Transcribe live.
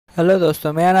Hello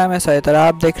दोस्तों, मेरा नाम है सैयद और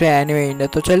आप देख रहे हैं एनिमे इंडिया।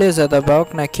 तो चलिए ज़्यादा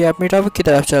बात ना कि अपनी टॉपिक की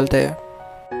तरफ चलते हैं।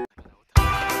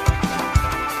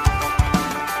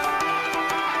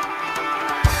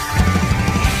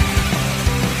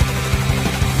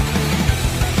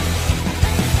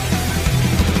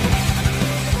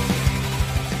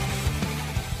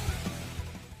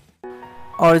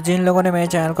 और जिन लोगों ने मेरे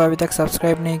चैनल को अभी तक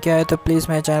सब्सक्राइब नहीं किया है तो प्लीज़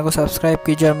मेरे चैनल को सब्सक्राइब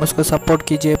कीजिए और मुझको सपोर्ट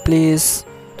कीजिए प्लीज़।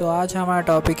 तो आज हमारा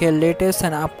टॉपिक है latest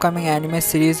and upcoming anime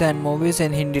series and movies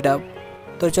in Hindi dub.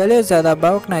 तो चलिए ज़्यादा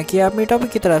बात ना कि अपनी टॉपिक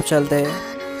की तरफ चलते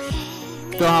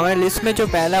हैं। तो हमारे लिस्ट में जो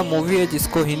पहला मूवी है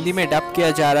जिसको हिंदी में डब किया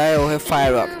जा रहा है वो है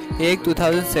फायरवर्क। ये एक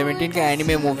 2017 का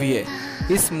एनिमे मूवी है।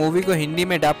 इस मूवी को हिंदी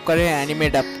में डब करे एनिमे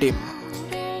डब टीम।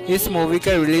 इस मूवी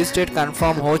का रिलीज डेट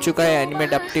कंफर्म हो चुका है। एनिमे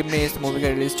डब टीम ने इस मूवी का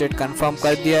रिलीज डेट कंफर्म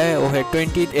कर दिया है, वो है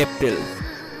 20 अप्रैल।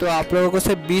 तो आप लोगों को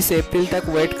सिर्फ 20 अप्रैल तक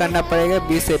वेट करना पड़ेगा।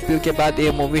 20 अप्रैल के बाद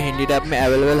ये मूवी हिंदी डब में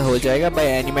अवेलेबल हो जाएगा बाय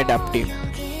एनिमे डब टीम।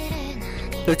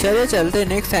 तो चलिए चलते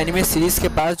नेक्स्ट एनिमे सीरीज के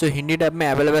पास जो हिंदी डब में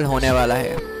अवेलेबल होने वाला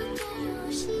है।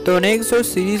 तो नेक्स्ट जो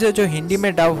सीरीज है जो हिंदी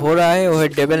में डब हो रहा है वो है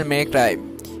डेविल मे क्राई।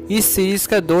 इस सीरीज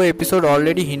का 2 एपिसोड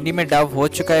ऑलरेडी हिंदी में डब हो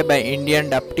चुका है बाय इंडियन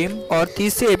डब टीम और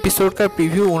तीसरे एपिसोड का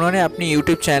प्रीव्यू उन्होंने अपनी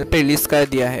यूट्यूब चैनल पर रिलीज कर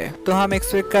दिया है। तो हम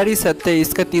एक्सपेक्ट कर ही सकते हैं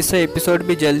इसका तीसरा एपिसोड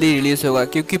भी जल्दी रिलीज होगा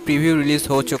क्योंकि प्रीव्यू रिलीज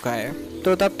हो चुका है।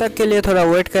 तो तब तक के लिए थोड़ा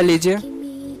वेट कर लीजिए।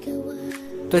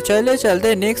 तो चलिए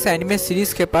चलते नेक्स्ट एनिमे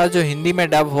सीरीज के पास जो हिंदी में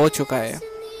डब हो चुका है।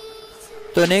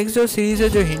 तो नेक्स्ट जो सीरीज है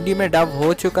जो हिंदी में डब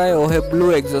हो चुका है वो है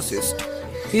ब्लू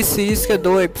एग्जोसिस्ट। इस सीरीज के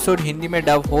 2 एपिसोड हिंदी में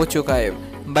डब हो चुका है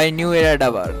बाय न्यू एरा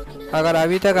डबर। अगर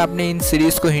अभी तक आपने इन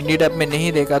सीरीज़ को हिंदी डब में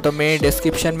नहीं देखा तो मेरे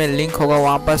डिस्क्रिप्शन में लिंक होगा,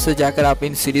 वहाँ पर से जाकर आप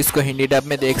इन सीरीज़ को हिंदी डब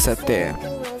में देख सकते हैं।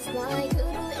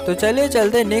 तो चलिए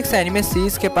चलते नेक्स्ट एनिमे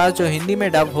सीरीज के पास जो हिंदी में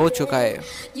डब हो चुका है।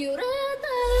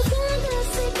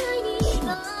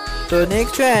 तो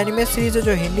नेक्स्ट जो एनिमे सीरीज है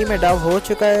जो हिंदी में डब हो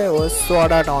चुका है वो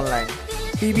स्वॉर्ड आर्ट ऑनलाइन।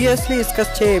 प्रीवियसली इसका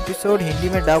 6 एपिसोड हिंदी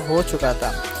में डब हो चुका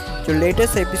था। जो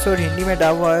लेटेस्ट एपिसोड हिंदी में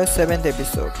डब हुआ है 7th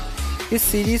एपिसोड। इस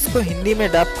सीरीज़ को हिंदी में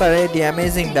डब कर रहे द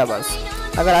अमेजिंग डबर्स।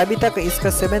 अगर अभी तक इसका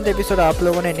 7th एपिसोड आप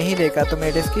लोगों ने नहीं देखा तो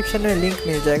मेरे डिस्क्रिप्शन में लिंक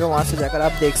मिल जाएगा, वहाँ से जाकर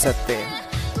आप देख सकते हैं।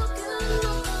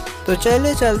 तो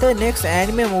चलिए चलते नेक्स्ट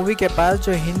एनिमे मूवी के पास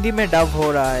जो हिंदी में डब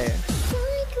हो रहा है।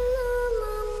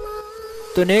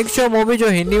 तो नेक्स्ट जो मूवी जो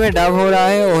हिंदी में डब हो रहा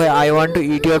है वो है I want to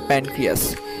eat your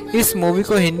pancreas. इस मूवी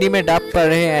को हिंदी में डब कर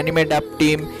रहे हैं anime dub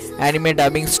team, anime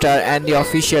dubbing star and the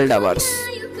official dubbers.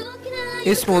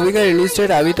 इस मूवी का रिलीज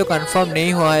डेट अभी तो कंफर्म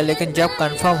नहीं हुआ है, लेकिन जब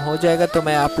कंफर्म हो जाएगा तो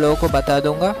मैं आप लोगों को बता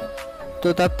दूंगा।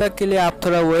 तो तब तक के लिए आप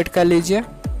थोड़ा वेट कर लीजिए।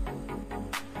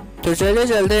 तो चलिए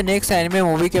चलते नेक्स्ट एनिमे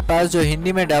मूवी के पास जो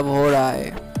हिंदी में डब हो रहा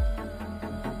है।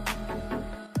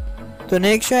 तो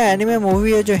नेक्स्ट जो एनिमे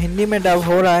मूवी है जो हिंदी में डब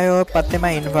हो रहा है वो प्रतिमा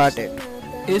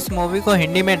इन्वर्टेड। इस मूवी को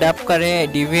हिंदी में डब कर रहे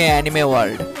हैं डीवी एनिमे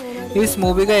वर्ल्ड। इस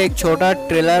मूवी का एक छोटा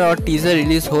ट्रेलर और टीजर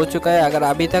रिलीज हो चुका है। अगर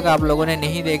अभी तक आप लोगों ने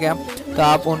नहीं देखा तो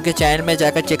आप उनके चैनल में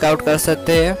जाकर चेकआउट कर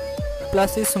सकते हैं।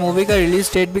 प्लस इस मूवी का रिलीज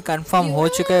डेट भी कंफर्म हो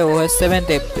चुका है, वो है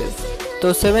 7th अप्रैल।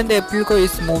 तो 7th अप्रैल को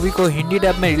इस मूवी को हिंदी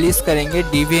डब में रिलीज करेंगे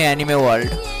डीवी एनिमे वर्ल्ड।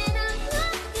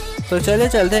 तो चले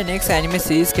चलते हैं नेक्स्ट एनिमे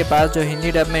सीरीज के पास जो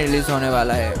हिंदी डब में रिलीज होने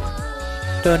वाला है।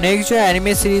 तो नेक्स्ट जो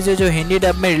एनिमे सीरीज है जो हिंदी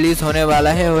डब में रिलीज होने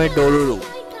वाला है वो है डोरूरू।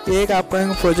 ये एक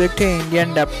अपकमिंग प्रोजेक्ट है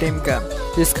इंडियन डब टीम का,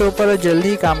 जिसके ऊपर वो जल्दी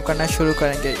ही काम करना शुरू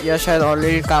करेंगे या शायद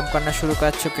ऑलरेडी काम करना शुरू कर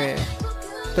चुके हैं।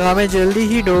 तो हमें जल्दी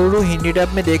ही डोरूरू हिंदी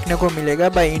डब में देखने को मिलेगा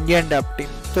बाय इंडियन डब टीम।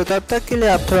 तो तब तक के लिए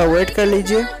आप थोड़ा वेट कर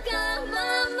लीजिए।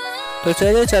 तो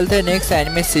चलिए चलते हैं नेक्स्ट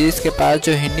एनिमे सीरीज के पास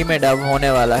जो हिंदी में डब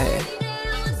होने वाला है।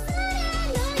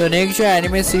 तो नेक्स्ट जो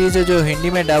एनिमे सीरीज है जो हिंदी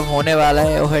में डब होने वाला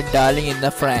है वो है डार्लिंग इन द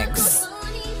फ्रैंक्स।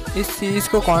 इस सीरीज़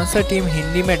को कौन सा टीम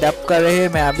हिंदी में डब कर रहे हैं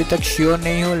मैं अभी तक श्योर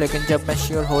नहीं हूँ, लेकिन जब मैं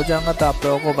श्योर हो जाऊँगा तो आप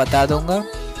लोगों को बता दूंगा।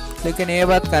 लेकिन ये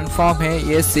बात कंफर्म है,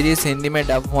 ये सीरीज़ हिंदी में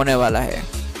डब होने वाला है।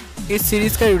 इस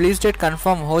सीरीज़ का रिलीज डेट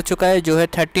कंफर्म हो चुका है जो है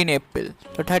 13 अप्रैल।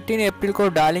 तो 13 अप्रैल को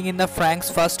darling in the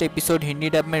Franks first episode Hindi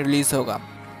dub में रिलीज़ होगा।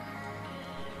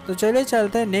 तो चलिए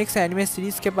चलते हैं नेक्स्ट एनिमे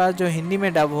सीरीज़ के पास जो हिंदी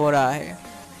में डब हो रहा है।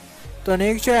 तो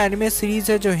नेक्स्ट जो एनिमे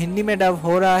सीरीज़ है जो हिंदी में डब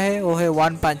हो रहा है वो है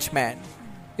वन पंच मैन।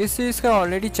 इस सीरीज़ का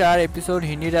ऑलरेडी 4 एपिसोड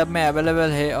हिंदी डब में अवेलेबल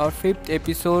है और 5th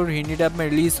एपिसोड हिंदी डब में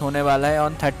रिलीज़ होने वाला है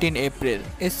ऑन 13 अप्रैल।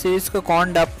 इस सीरीज़ को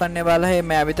कौन डब करने वाला है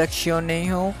मैं अभी तक श्योर नहीं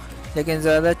हूँ, लेकिन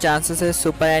ज़्यादा चांसेस है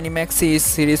सुपर एनिमैक्स ही इस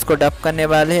सीरीज़ को डब करने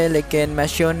वाले हैं, लेकिन मैं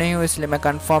श्योर नहीं हूँ इसलिए मैं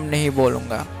कंफर्म नहीं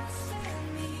बोलूँगा।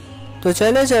 तो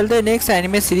चलिए चलते नेक्स्ट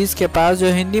एनिमे सीरीज़ के पास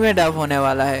जो हिंदी में डब होने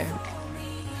वाला है।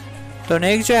 तो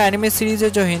नेक्स्ट जो एनिमे सीरीज़ है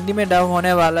जो हिंदी में डब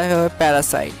होने वाला है वो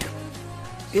पैरासाइट।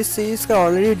 इस सीरीज़ का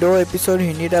ऑलरेडी 2 एपिसोड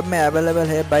हिंदी डब में अवेलेबल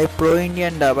है बाय प्रो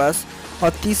इंडियन डबर्स और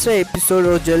तीसरा एपिसोड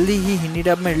वो जल्दी ही हिंदी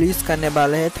डब में रिलीज़ करने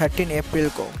वाले हैं 13 अप्रैल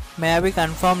को। मैं अभी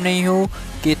कंफर्म नहीं हूँ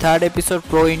कि third episode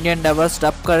pro Indian dubbers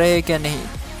dub कर रहे हैं क्या नहीं,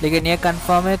 लेकिन ये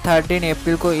कंफर्म है 13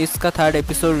 अप्रैल को इसका थर्ड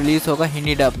एपिसोड रिलीज़ होगा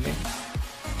हिंदी डब में।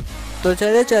 तो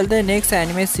चलिए चलते हैं नेक्स्ट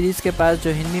एनिमे सीरीज़ के पास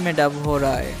जो हिंदी में डब हो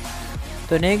रहा है।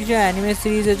 तो नेक्स्ट जो एनिमे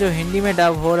सीरीज़ है जो हिंदी में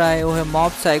डब हो रहा है वो है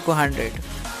मॉब साइको 100।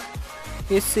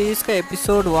 इस सीरीज़ का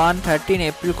एपिसोड 1 13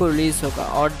 अप्रैल को रिलीज़ होगा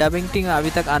और डबिंग टीम अभी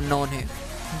तक अननोन है।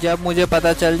 जब मुझे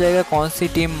पता चल जाएगा कौन सी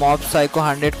टीम मॉब साइको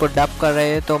 100 को डब कर रहे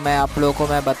हैं तो मैं आप लोगों को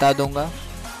मैं बता दूंगा।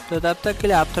 तो तब तक के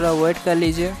लिए आप थोड़ा वेट कर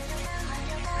लीजिए।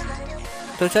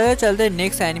 तो चलिए चलते हैं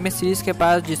नेक्स्ट एनिमे सीरीज़ के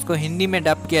पास जिसको हिंदी में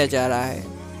डब किया जा रहा है।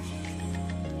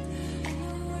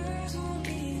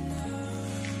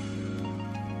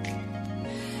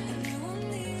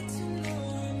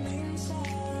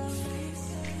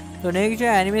 तो नेक्स्ट जो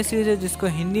एनिमे सीरीज़ है जिसको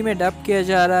हिंदी में डब किया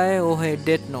जा रहा है वो है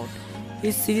डेथ नोट।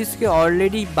 इस सीरीज़ के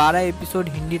ऑलरेडी 12 एपिसोड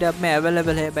हिंदी डब में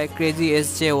अवेलेबल है बाय क्रेजी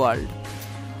एसजे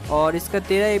वर्ल्ड और इसका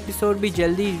 13 एपिसोड भी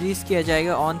जल्दी रिलीज़ किया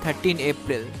जाएगा ऑन 13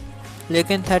 अप्रैल।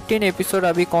 लेकिन 13 एपिसोड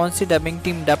अभी कौन सी डबिंग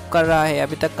टीम डब कर रहा है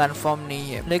अभी तक कंफर्म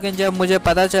नहीं है, लेकिन जब मुझे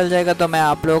पता चल जाएगा तो मैं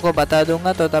आप लोगों को बता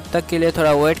दूंगा। तो तब तक के लिए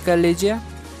थोड़ा वेट कर लीजिए।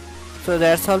 So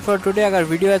that's all for today. अगर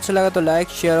वीडियो अच्छा लगा तो लाइक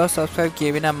शेयर और सब्सक्राइब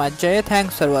किए बिना मत जाइए।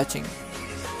 Thanks for watching.